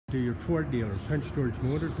To your Ford dealer, Prince George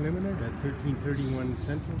Motors Limited at 1331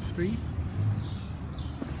 Central Street.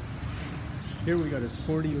 Here we got a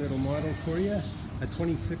sporty little model for you, a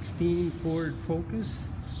 2016 Ford Focus,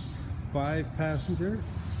 5-passenger.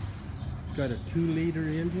 It's got a 2-liter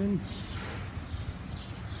engine,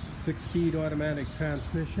 6-speed automatic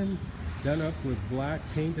transmission, done up with black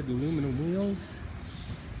painted aluminum wheels,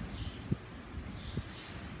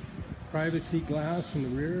 privacy glass in the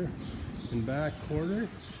rear and back quarter.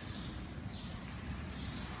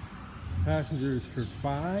 Passengers for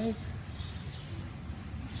 5.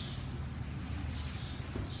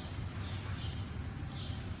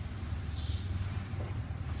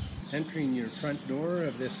 Entering your front door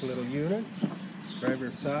of this little unit,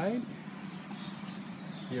 driver's side.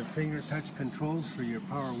 Your finger touch controls for your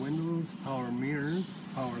power windows, power mirrors,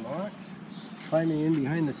 power locks. Climbing in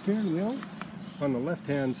behind the steering wheel. On the left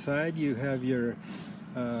hand side you have your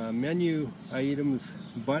menu items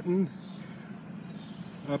button,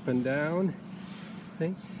 up and down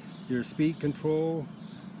thing, your speed control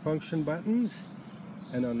function buttons,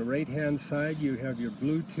 and on the right hand side you have your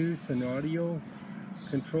Bluetooth and audio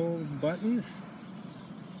control buttons.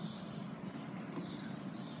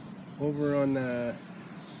 Over on the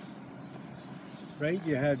right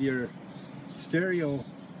you have your stereo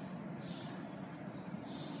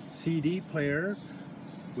CD player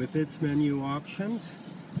with its menu options,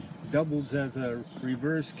 doubles as a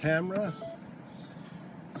reverse camera.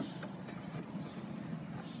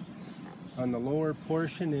 On the lower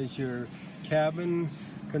portion is your cabin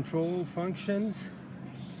control functions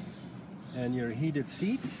and your heated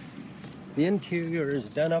seats. The interior is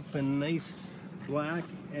done up in nice black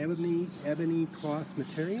ebony cloth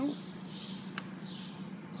material.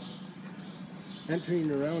 Entering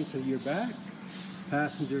around to your back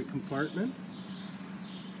passenger compartment.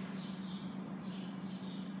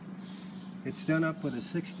 It's done up with a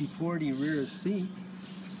 60/40 rear seat,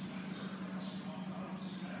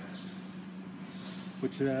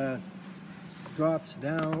 which drops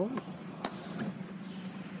down,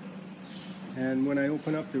 and when I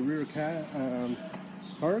open up the rear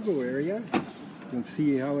cargo area, you'll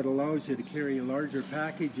see how it allows you to carry larger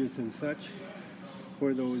packages and such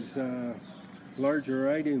for those larger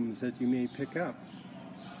items that you may pick up.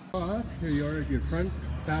 Here you are at your front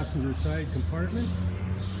passenger side compartment.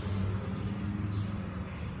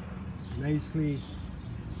 Nicely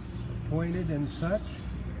appointed and such.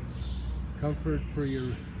 Comfort for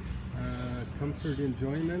your comfort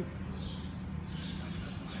enjoyment.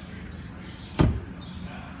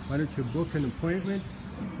 Why don't you book an appointment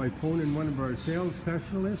by phoning one of our sales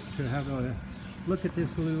specialists to have a look at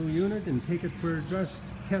this little unit and take it for a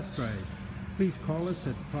test drive. Please call us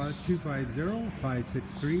at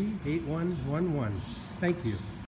 250-563-8111. Thank you.